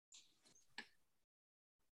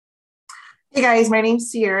Hey guys, my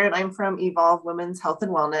name's Sierra and I'm from Evolve Women's Health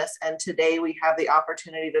and Wellness. And today we have the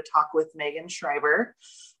opportunity to talk with Meagan Schriver.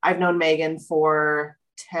 I've known Meagan for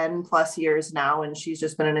 10 plus years now, and she's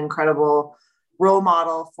just been an incredible role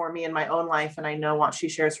model for me in my own life. And I know once she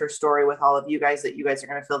shares her story with all of you guys, that you guys are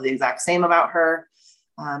going to feel the exact same about her.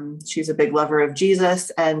 She's a big lover of Jesus,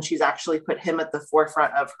 and she's actually put him at the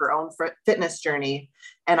forefront of her own fitness journey.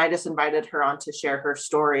 And I just invited her on to share her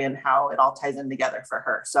story and how it all ties in together for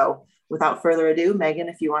her. So without further ado, Meagan,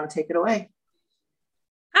 if you want to take it away.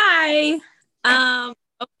 Hi.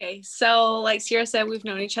 Okay. So like Sierra said, we've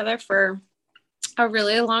known each other for a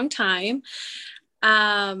really long time.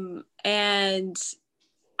 And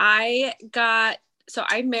I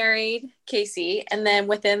married Casey, and then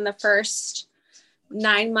within the first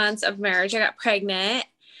 9 months of marriage, I got pregnant.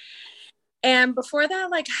 And before that,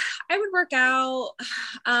 like I would work out.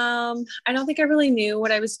 I don't think I really knew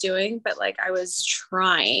what I was doing, but like I was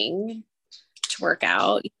trying to work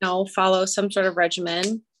out, follow some sort of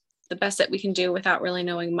regimen, the best that we can do without really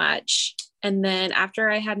knowing much. And then after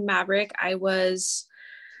I had Maverick, I was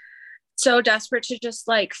so desperate to just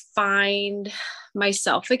like find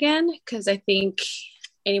myself again. Cause I think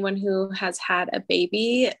anyone who has had a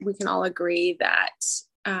baby, we can all agree that,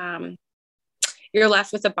 you're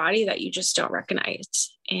left with a body that you just don't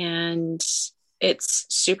recognize. And it's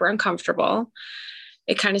super uncomfortable.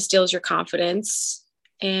 It kind of steals your confidence.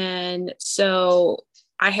 And so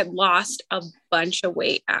I had lost a bunch of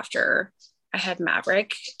weight after I had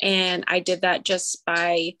Maverick. And I did that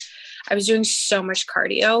I was doing so much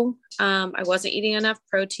cardio. I wasn't eating enough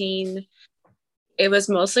protein. It was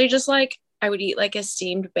mostly just like, I would eat like a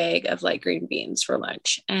steamed bag of like green beans for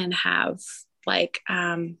lunch and have like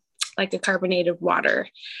a carbonated water.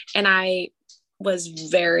 And I was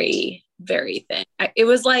very, very thin. It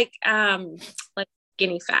was like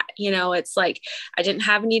skinny fat, it's like, I didn't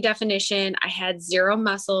have any definition. I had zero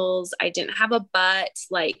muscles. I didn't have a butt.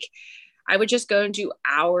 Like I would just go and do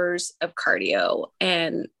hours of cardio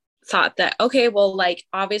and thought that, okay, well, like,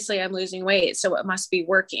 obviously I'm losing weight, so it must be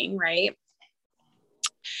working. Right.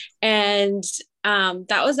 And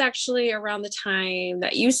that was actually around the time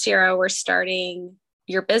that you, Sarah, were starting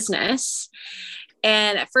your business.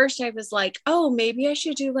 And at first I was like, oh, maybe I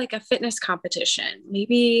should do like a fitness competition.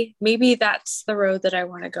 Maybe that's the road that I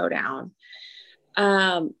want to go down.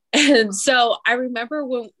 And so I remember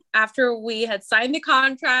after we had signed the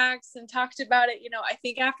contracts and talked about it, I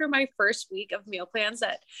think after my first week of meal plans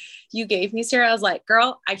that you gave me, Sarah, I was like,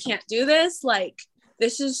 girl, I can't do this. Like,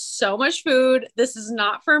 this is so much food. This is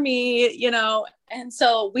not for me, And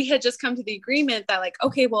so we had just come to the agreement that like,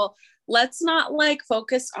 okay, well, let's not like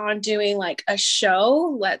focus on doing like a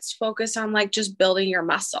show. Let's focus on like just building your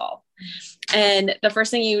muscle. And the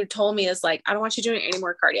first thing you told me is like, I don't want you doing any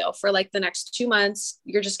more cardio for like the next 2 months.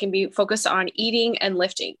 You're just going to be focused on eating and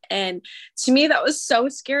lifting. And to me, that was so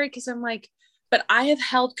scary because I'm like, but I have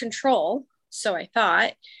held control. So I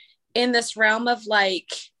thought in this realm of like,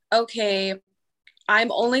 okay,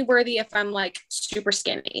 I'm only worthy if I'm like super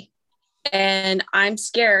skinny. And I'm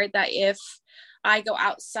scared that if I go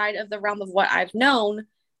outside of the realm of what I've known,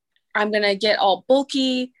 I'm going to get all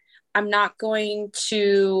bulky. I'm not going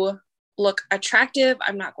to look attractive.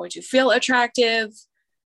 I'm not going to feel attractive.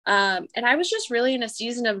 And I was just really in a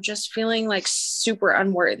season of just feeling like super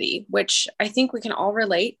unworthy, which I think we can all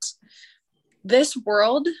relate. This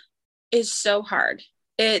world is so hard.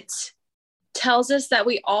 It tells us that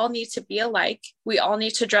we all need to be alike. We all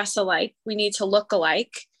need to dress alike. We need to look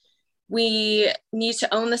alike. We need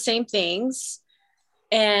to own the same things.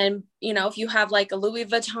 And, if you have like a Louis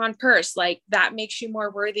Vuitton purse, like that makes you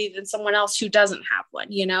more worthy than someone else who doesn't have one,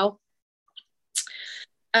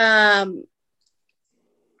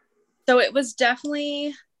 So it was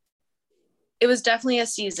definitely a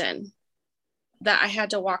season that I had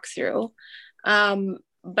to walk through.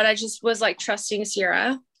 But I just was like trusting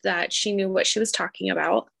Sierra that she knew what she was talking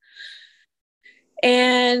about.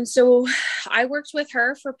 And so I worked with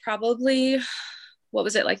her for probably, what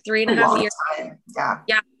was it, like 3.5 years? Time. Yeah.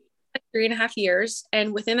 Yeah, like 3.5 years.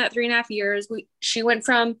 And within that 3.5 years, she went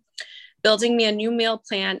from building me a new meal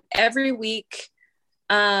plan every week,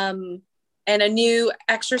 and a new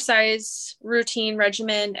exercise routine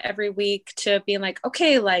regimen every week, to being like,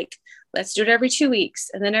 okay, like, let's do it every 2 weeks,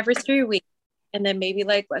 and then every 3 weeks. And then maybe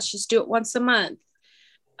like, let's just do it once a month.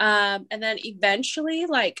 And then eventually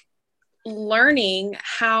like learning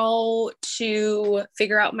how to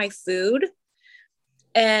figure out my food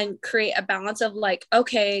and create a balance of like,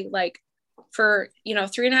 okay, like for,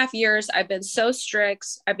 3.5 years, I've been so strict.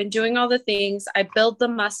 I've been doing all the things. I build the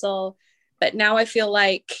muscle, but now I feel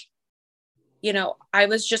like I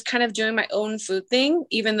was just kind of doing my own food thing,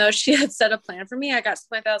 even though she had set a plan for me. I got to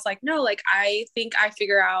the point that I was like, no, like, I think I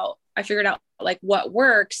figured out like what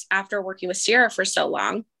works after working with Sierra for so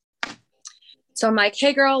long. So I'm like,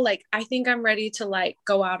 hey girl, like, I think I'm ready to like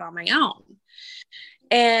go out on my own.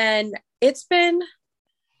 And it's been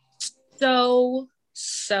so,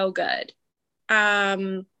 so good.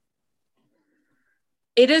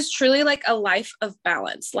 It is truly like a life of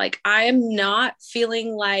balance. Like, I am not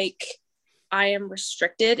feeling like I am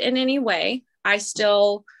restricted in any way. I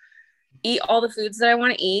still eat all the foods that I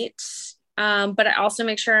want to eat. But I also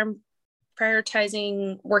make sure I'm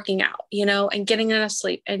prioritizing working out, and getting enough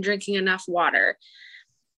sleep and drinking enough water.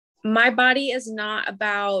 My body is not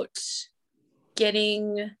about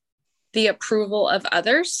getting the approval of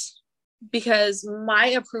others, because my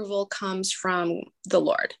approval comes from the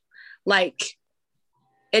Lord. Like,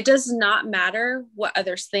 it does not matter what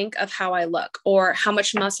others think of how I look or how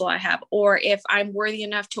much muscle I have, or if I'm worthy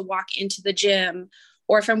enough to walk into the gym,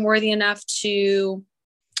 or if I'm worthy enough to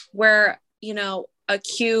wear, a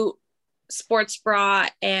cute sports bra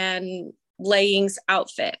and leggings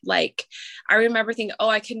outfit. Like, I remember thinking, oh,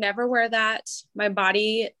 I could never wear that. My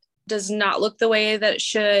body does not look the way that it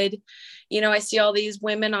should. I see all these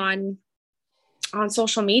women on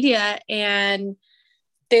social media and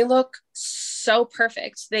they look so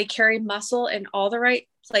perfect. They carry muscle in all the right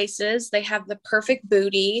places. They have the perfect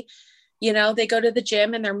booty. They go to the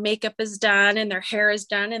gym and their makeup is done and their hair is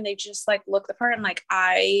done and they just like look the part. I'm like,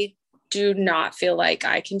 I do not feel like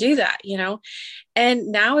I can do that,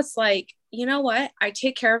 And now it's like, you know what? I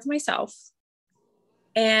take care of myself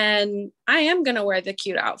and I am going to wear the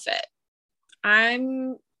cute outfit.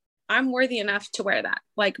 I'm worthy enough to wear that.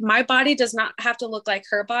 Like, my body does not have to look like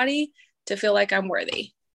her body to feel like I'm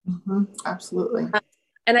worthy. Mm-hmm. Absolutely.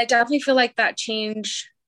 And I definitely feel like that change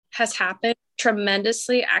has happened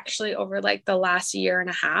tremendously, actually, over like the last year and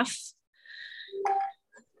a half.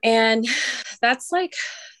 And that's like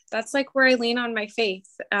where I lean on my faith,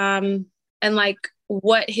 and like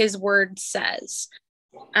what his word says.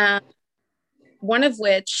 One of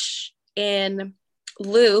which in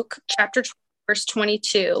Luke chapter 20, verse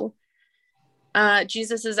 22,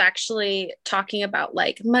 Jesus is actually talking about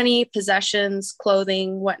like money, possessions,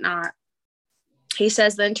 clothing, whatnot. He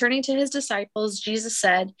says, then turning to his disciples, Jesus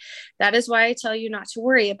said, that is why I tell you not to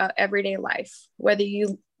worry about everyday life, whether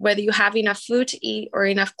you have enough food to eat or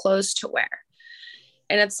enough clothes to wear.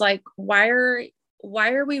 And it's like, why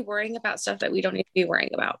are we worrying about stuff that we don't need to be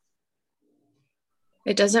worrying about?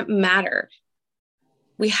 It doesn't matter.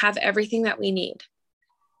 We have everything that we need.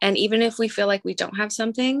 And even if we feel like we don't have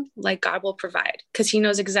something, like, God will provide, because he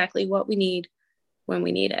knows exactly what we need when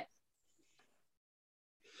we need it.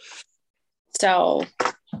 So,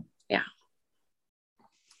 yeah.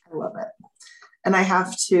 I love it. And I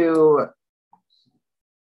have to,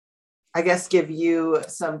 I guess, give you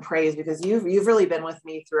some praise, because you've really been with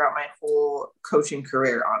me throughout my whole coaching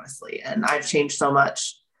career, honestly. And I've changed so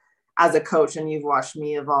much as a coach, and you've watched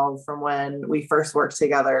me evolve from when we first worked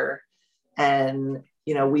together. And,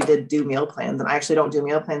 we did do meal plans, and I actually don't do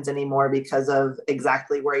meal plans anymore because of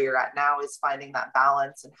exactly where you're at now, is finding that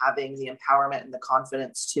balance and having the empowerment and the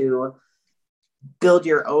confidence to build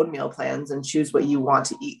your own meal plans and choose what you want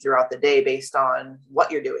to eat throughout the day based on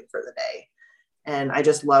what you're doing for the day. And I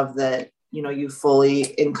just love that, you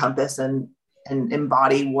fully encompass and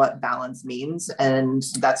embody what balance means. And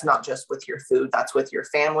that's not just with your food, that's with your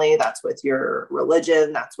family, that's with your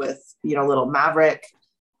religion, that's with, little Maverick.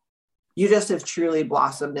 You just have truly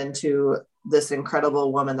blossomed into this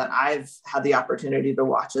incredible woman that I've had the opportunity to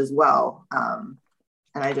watch as well.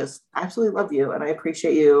 And I just absolutely love you. And I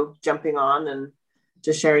appreciate you jumping on and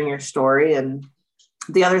just sharing your story. And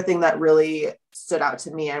the other thing that really stood out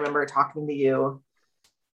to me, I remember talking to you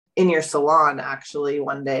in your salon, actually,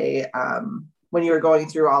 one day, when you were going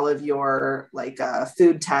through all of your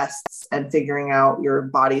food tests and figuring out your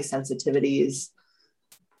body sensitivities,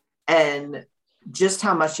 and just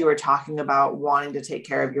how much you were talking about wanting to take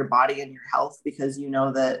care of your body and your health, because you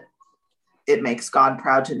know that it makes God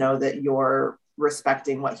proud to know that you're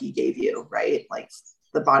respecting what he gave you, right? Like,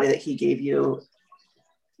 the body that he gave you,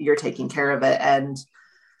 you're taking care of it. And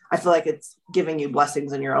I feel like it's giving you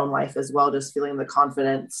blessings in your own life as well, just feeling the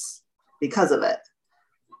confidence because of it.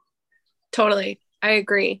 Totally. I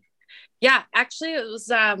agree. Yeah, actually it was,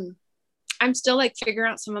 I'm still like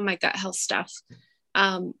figuring out some of my gut health stuff.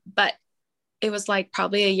 But it was like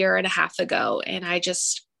probably a year and a half ago. And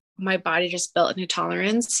my body just built an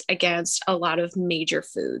intolerance against a lot of major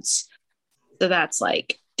foods. So that's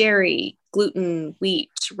like dairy, gluten,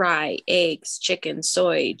 wheat, rye, eggs, chicken,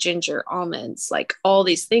 soy, ginger, almonds, like all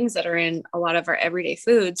these things that are in a lot of our everyday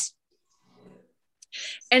foods.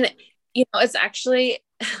 And, it's actually,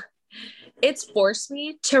 it's forced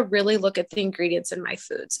me to really look at the ingredients in my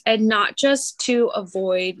foods, and not just to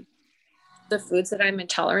avoid the foods that I'm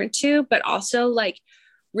intolerant to, but also like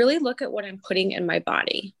really look at what I'm putting in my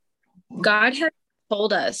body. God has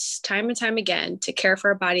told us time and time again to care for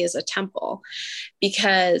our body as a temple,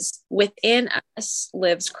 because within us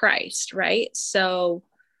lives Christ, right? So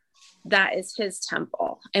that is his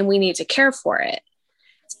temple and we need to care for it.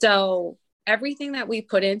 So everything that we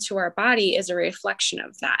put into our body is a reflection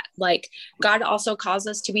of that. Like, God also calls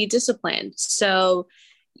us to be disciplined. So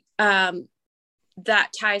that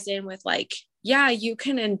ties in with like, yeah, you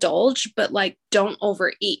can indulge, but like, don't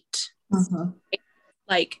overeat. Mm-hmm.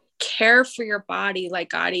 Like, care for your body like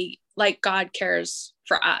God cares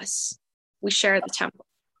for us. We share the temple.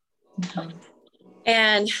 Mm-hmm.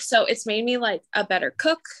 And so it's made me like a better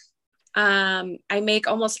cook. I make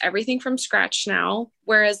almost everything from scratch now.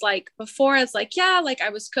 Whereas like before, it's like, yeah, like I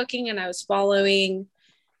was cooking and I was following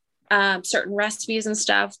certain recipes and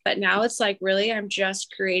stuff. But now it's like, really, I'm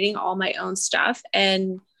just creating all my own stuff.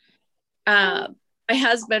 And my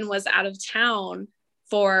husband was out of town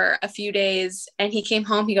for a few days and he came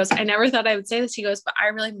home. He goes, I never thought I would say this. He goes, but I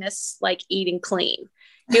really miss like eating clean.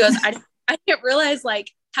 He goes, I didn't realize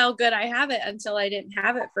like how good I have it until I didn't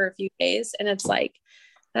have it for a few days. And it's like,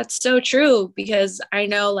 that's so true, because I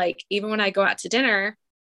know like even when I go out to dinner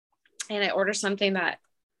and I order something that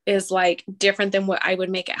is like different than what I would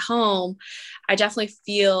make at home, I definitely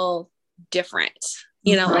feel different,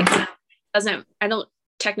 like I don't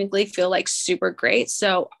technically feel like super great.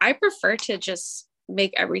 So I prefer to just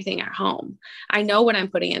make everything at home. I know what I'm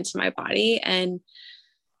putting into my body, and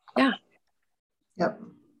yeah.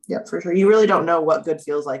 Yep, for sure. You really don't know what good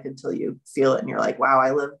feels like until you feel it and you're like, wow,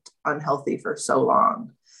 I lived unhealthy for so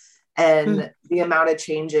long. And the amount of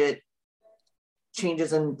change it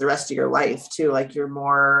changes in the rest of your life too. Like, you're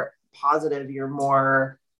more positive, you're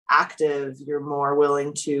more active, you're more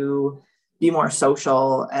willing to be more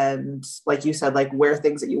social. And like you said, like wear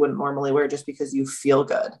things that you wouldn't normally wear just because you feel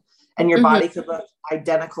good. And your body could look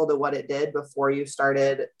identical to what it did before you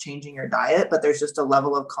started changing your diet, but there's just a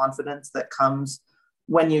level of confidence that comes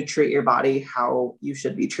when you treat your body how you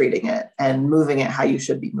should be treating it and moving it how you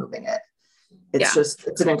should be moving it.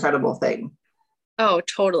 It's an incredible thing. Oh,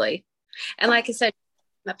 totally. And like I said,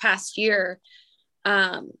 in the past year,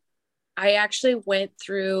 I actually went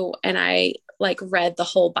through and I like read the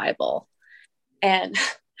whole Bible, and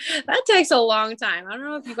that takes a long time. I don't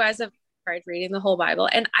know if you guys have tried reading the whole Bible,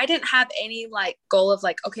 and I didn't have any like goal of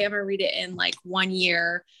like, okay, I'm gonna read it in like 1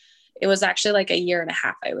 year. It was actually like a year and a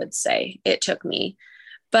half, I would say it took me.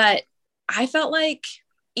 But I felt like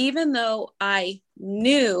even though I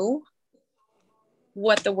knew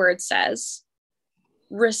what the word says,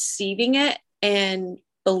 receiving it and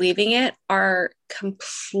believing it are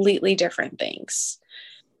completely different things.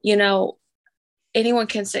 Anyone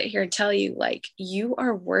can sit here and tell you like, you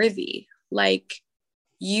are worthy. Like,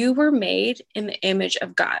 you were made in the image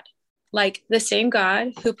of God, like the same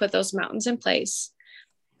God who put those mountains in place,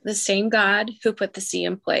 the same God who put the sea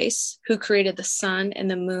in place, who created the sun and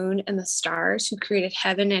the moon and the stars, who created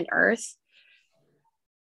heaven and earth.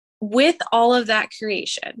 With all of that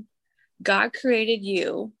creation, God created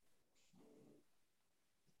you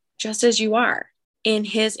just as you are, in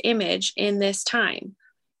his image, in this time,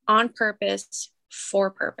 on purpose,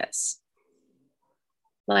 for purpose.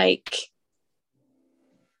 Like,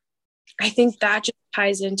 I think that just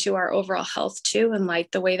ties into our overall health too. And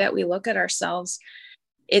like the way that we look at ourselves,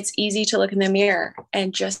 it's easy to look in the mirror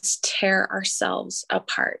and just tear ourselves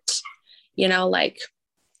apart. Like,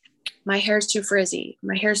 my hair's too frizzy,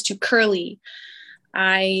 my hair's too curly,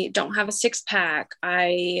 I don't have a six pack,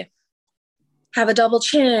 I have a double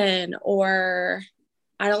chin, or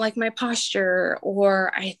I don't like my posture,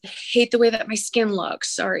 or I hate the way that my skin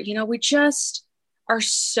looks, or, we just are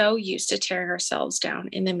so used to tearing ourselves down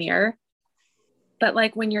in the mirror. But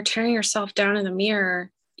like, when you're tearing yourself down in the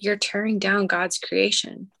mirror, you're tearing down God's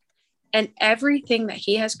creation, and everything that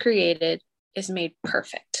he has created is made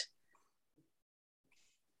perfect.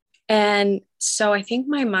 And so I think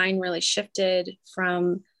my mind really shifted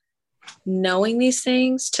from knowing these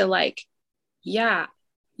things to like, yeah,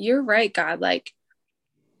 you're right, God. Like,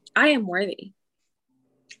 I am worthy.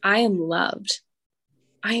 I am loved.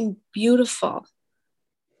 I am beautiful.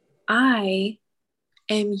 I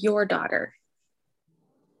am your daughter.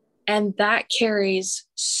 And that carries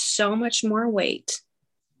so much more weight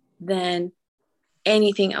than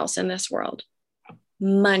anything else in this world.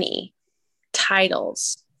 Money,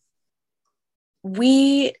 titles.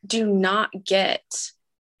 We do not get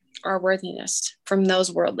our worthiness from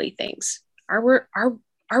those worldly things. Our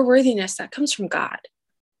our worthiness, that comes from God.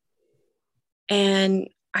 And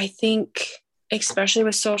I think, especially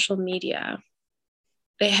with social media,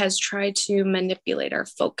 it has tried to manipulate our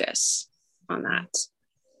focus on that.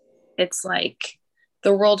 It's like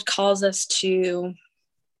the world calls us to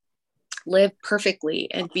live perfectly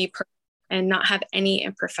and be perfect and not have any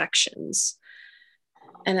imperfections.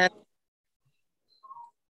 And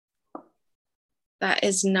that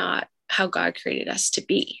is not how God created us to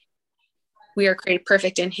be. We are created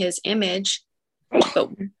perfect in his image,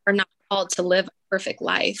 but we are not called to live a perfect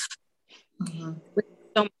life. Mm-hmm. We're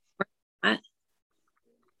so much more than that.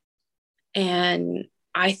 And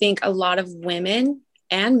I think a lot of women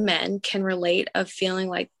and men can relate of feeling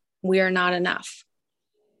like we are not enough,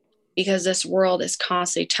 because this world is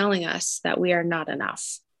constantly telling us that we are not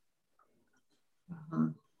enough. Mm-hmm.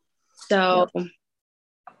 So yeah.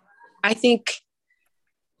 I think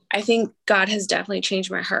God has definitely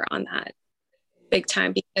changed my heart on that big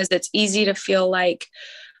time, because it's easy to feel like,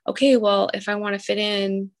 okay, well, if I want to fit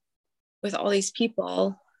in with all these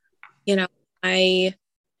people, you know, I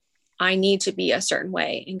need to be a certain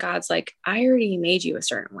way. And God's like, I already made you a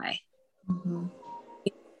certain way. Mm-hmm.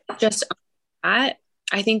 Just that,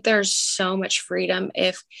 I think there's so much freedom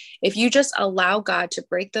if you just allow God to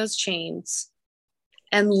break those chains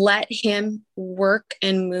and let him work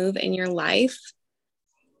and move in your life.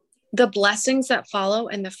 The blessings that follow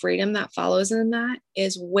and the freedom that follows in that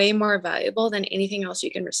is way more valuable than anything else you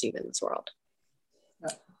can receive in this world.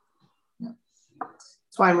 Yeah.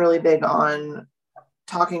 That's why I'm really big on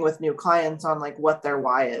talking with new clients on like what their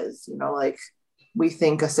why is. You know, like we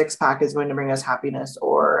think a 6-pack is going to bring us happiness,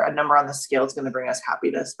 or a number on the scale is going to bring us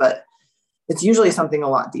happiness, but it's usually something a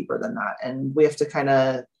lot deeper than that. And we have to kind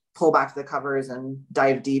of pull back the covers and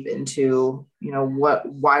dive deep into, you know,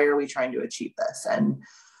 why are we trying to achieve this? And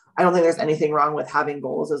I don't think there's anything wrong with having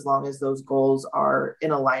goals, as long as those goals are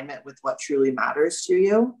in alignment with what truly matters to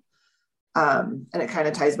you. And it kind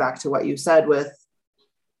of ties back to what you said with,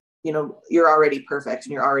 you know, you're already perfect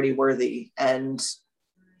and you're already worthy. And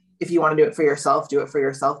if you want to do it for yourself, do it for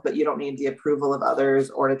yourself, but you don't need the approval of others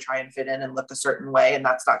or to try and fit in and look a certain way. And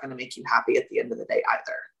that's not going to make you happy at the end of the day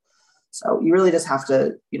either. So you really just have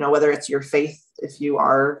to, you know, whether it's your faith, if you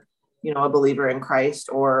are, you know, a believer in Christ,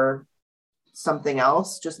 or something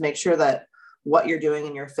else, just make sure that what you're doing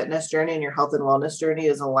in your fitness journey and your health and wellness journey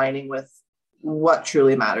is aligning with what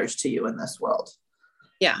truly matters to you in this world.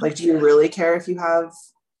 Yeah. Like, do you really care if you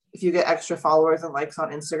get extra followers and likes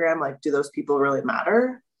on Instagram? Like, do those people really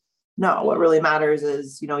matter? No, what really matters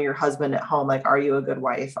is, you know, your husband at home. Like, are you a good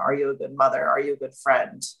wife? Are you a good mother? Are you a good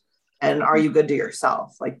friend? And are you good to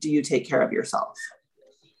yourself? Like, do you take care of yourself?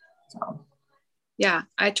 So, yeah,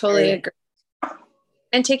 I totally agree.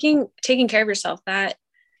 And taking care of yourself, that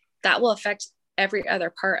will affect every other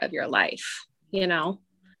part of your life, you know?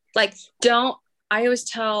 Like, I always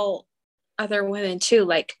tell other women too,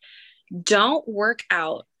 like, don't work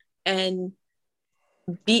out and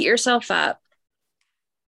beat yourself up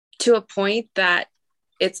to a point that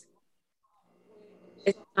it's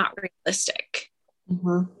not realistic.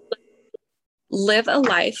 Mm-hmm. Live a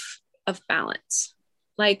life of balance.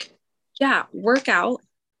 Like, yeah, work out,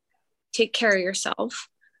 take care of yourself,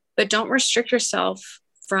 but don't restrict yourself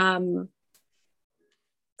from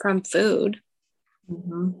food.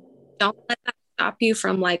 Mm-hmm. Don't let that stop you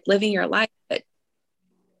from like living your life. But,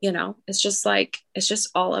 you know, it's just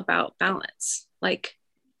all about balance. Like,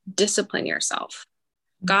 discipline yourself.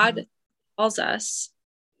 Mm-hmm. God calls us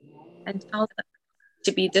and tells us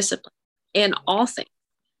to be disciplined in all things.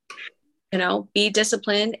 You know, be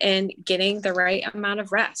disciplined in getting the right amount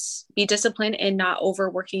of rest. Be disciplined in not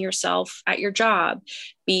overworking yourself at your job.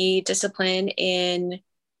 Be disciplined in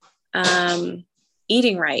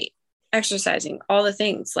eating right, exercising, all the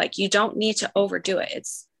things. Like, you don't need to overdo it.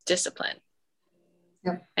 It's discipline.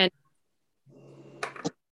 Yeah. And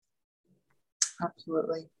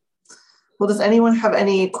absolutely. Well, does anyone have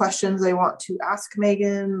any questions they want to ask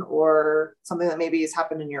Meagan, or something that maybe has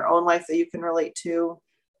happened in your own life that you can relate to?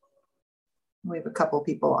 We have a couple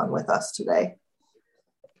people on with us today.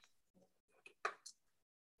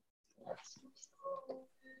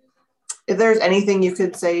 If there's anything you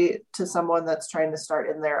could say to someone that's trying to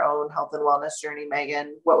start in their own health and wellness journey,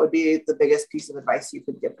 Meagan, what would be the biggest piece of advice you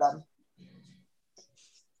could give them?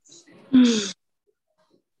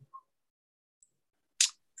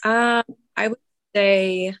 I would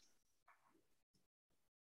say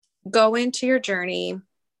go into your journey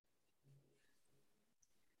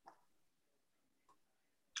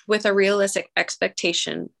with a realistic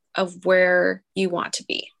expectation of where you want to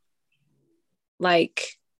be.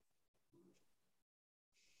 Like,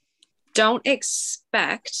 don't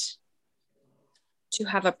expect to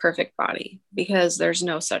have a perfect body, because there's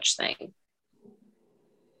no such thing.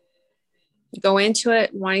 Go into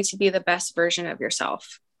it wanting to be the best version of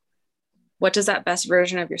yourself. What does that best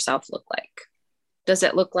version of yourself look like? Does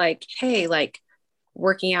it look like, hey, like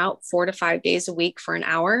working out 4 to 5 days a week for an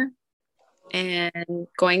hour and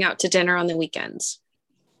going out to dinner on the weekends?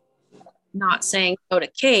 Not saying no to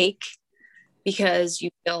cake because you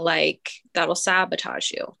feel like that'll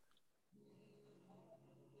sabotage you.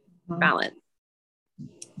 Balance.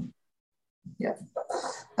 Yeah.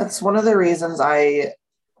 That's one of the reasons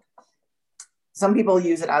some people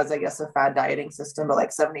use it as, I guess, a fad dieting system, but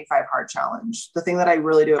like 75 hard challenge. The thing that I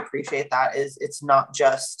really do appreciate that is it's not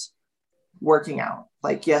just working out.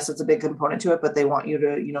 Like, yes, it's a big component to it, but they want you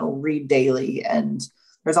to, read daily, and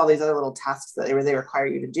there's all these other little tasks that they require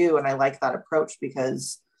you to do. And I like that approach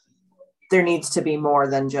because there needs to be more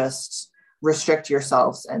than just restrict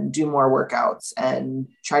yourselves and do more workouts and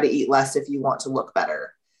try to eat less if you want to look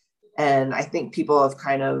better. And I think people have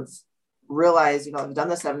kind of realized, I've done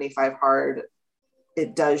the 75 hard.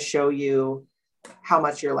 It does show you how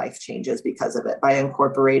much your life changes because of it, by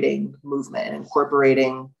incorporating movement and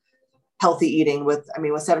incorporating healthy eating. With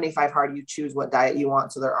 75 hard, you choose what diet you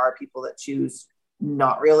want. So there are people that choose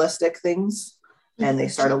not realistic things and they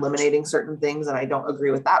start eliminating certain things. And I don't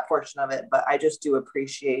agree with that portion of it, but I just do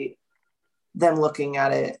appreciate them looking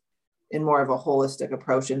at it in more of a holistic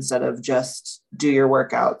approach instead of just do your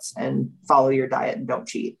workouts and follow your diet and don't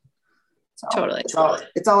cheat. So totally.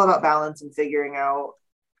 It's all about balance and figuring out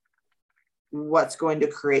what's going to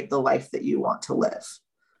create the life that you want to live.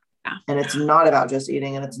 Yeah. And it's not about just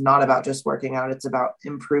eating, and it's not about just working out. It's about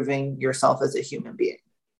improving yourself as a human being.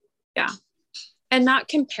 Yeah. And not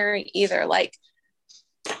comparing either. Like,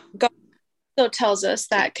 God also tells us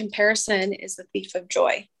that comparison is the thief of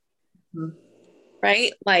joy. Mm-hmm.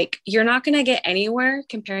 Right? Like, you're not going to get anywhere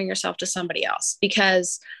comparing yourself to somebody else,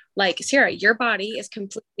 because like, Sarah, your body is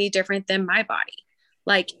completely different than my body.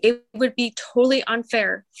 Like, it would be totally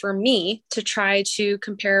unfair for me to try to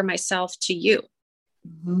compare myself to you.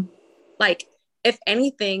 Mm-hmm. Like, if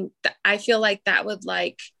anything, I feel like that would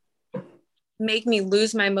like make me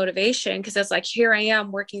lose my motivation, because it's like, here I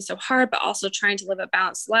am working so hard, but also trying to live a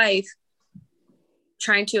balanced life,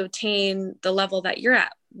 trying to obtain the level that you're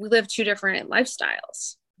at. We live 2 different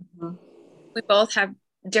lifestyles. Mm-hmm. We both have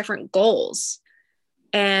different goals.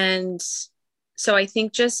 And so I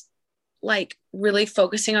think just like really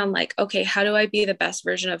focusing on like, okay, how do I be the best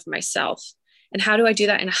version of myself? And how do I do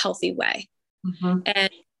that in a healthy way? Mm-hmm.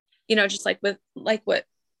 And, just like with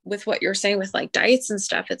what you're saying with like diets and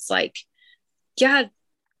stuff, it's like, yeah,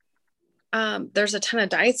 there's a ton of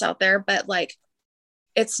diets out there, but like,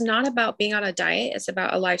 it's not about being on a diet. It's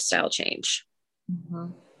about a lifestyle change.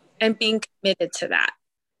 Mm-hmm. And being committed to that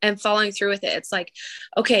and following through with it. It's like,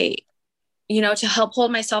 okay, to help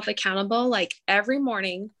hold myself accountable, like every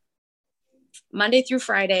morning, Monday through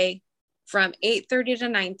Friday, from 8:30 to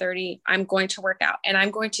 9:30, I'm going to work out, and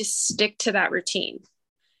I'm going to stick to that routine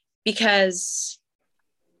because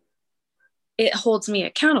it holds me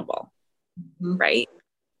accountable. Mm-hmm. Right.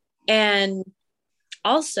 And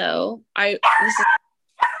also okay.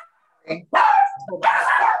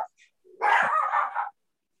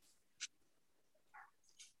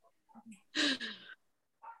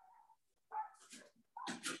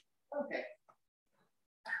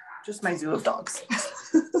 Just my zoo of dogs.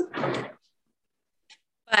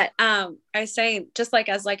 But I say, just like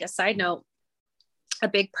as like a side note, a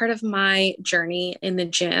big part of my journey in the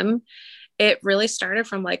gym, it really started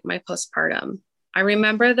from like my postpartum. I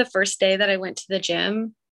remember the first day that I went to the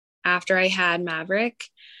gym after I had Maverick,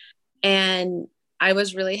 and I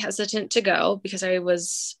was really hesitant to go because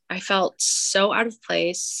I felt so out of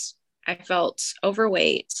place. I felt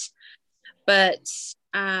overweight, but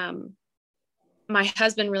my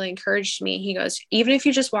husband really encouraged me. He goes, even if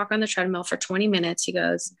you just walk on the treadmill for 20 minutes, he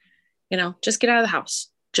goes, just get out of the house,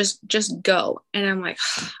 just go. And I'm like,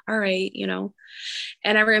 all right,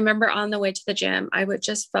 and I remember on the way to the gym, I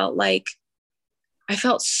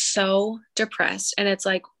felt so depressed. And it's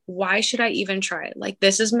like, why should I even try? Like,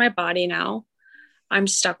 this is my body now. I'm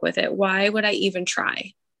stuck with it. Why would I even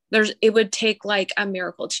try? It would take like a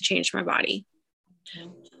miracle to change my body. Okay.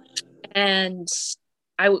 And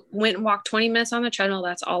I went and walked 20 minutes on the treadmill.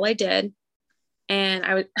 That's all I did. And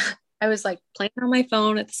I was like playing on my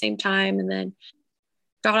phone at the same time, and then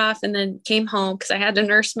got off and then came home because I had to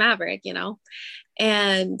nurse Maverick,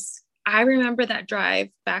 and I remember that drive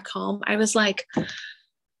back home. I was like,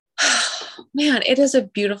 oh, man, it is a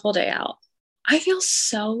beautiful day out. I feel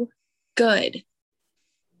so good.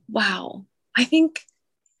 Wow. I think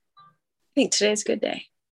today's a good day.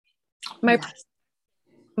 My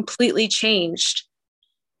completely changed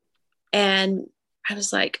And I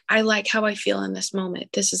was like, I like how I feel in this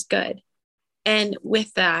moment. This is good. And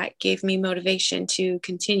with that gave me motivation to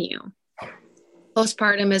continue.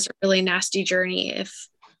 Postpartum is a really nasty journey.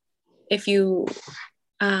 If you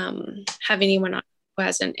have anyone who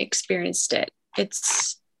hasn't experienced it,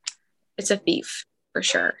 it's a thief for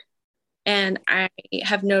sure. And I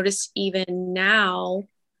have noticed even now,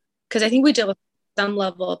 because I think we deal with some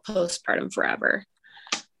level of postpartum forever,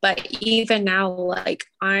 but even now, like,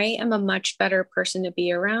 I am a much better person to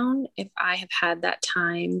be around if I have had that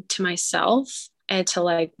time to myself and to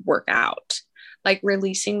like work out, like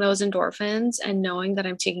releasing those endorphins and knowing that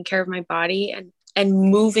I'm taking care of my body and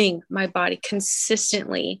moving my body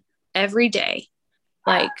consistently every day.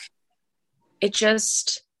 Like,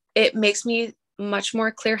 it makes me much more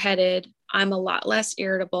clear-headed. I'm a lot less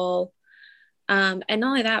irritable. And not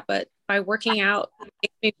only that, but by working out,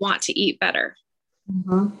 it makes me want to eat better.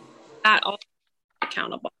 Mm-hmm. That also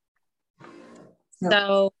accountable. Yep.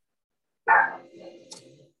 So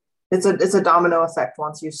it's a domino effect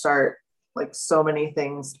once you start, like, so many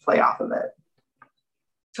things play off of it.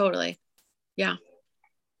 totally. Yeah.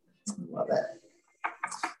 Love it.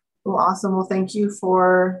 Well, awesome. Well, thank you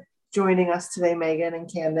for joining us today, Meagan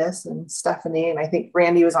and Candace and Stephanie. And I think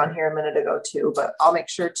Randy was on here a minute ago too, but I'll make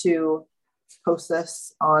sure to post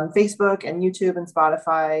this on Facebook and YouTube and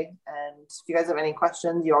Spotify. And if you guys have any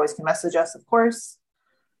questions, you always can message us, of course.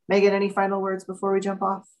 Meagan, any final words before we jump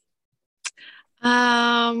off?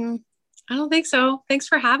 I don't think so. Thanks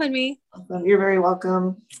for having me. You're very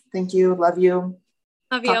welcome. Thank you. Love you.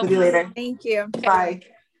 Love Talk you. with you later. Thank you. Bye.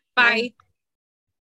 Bye.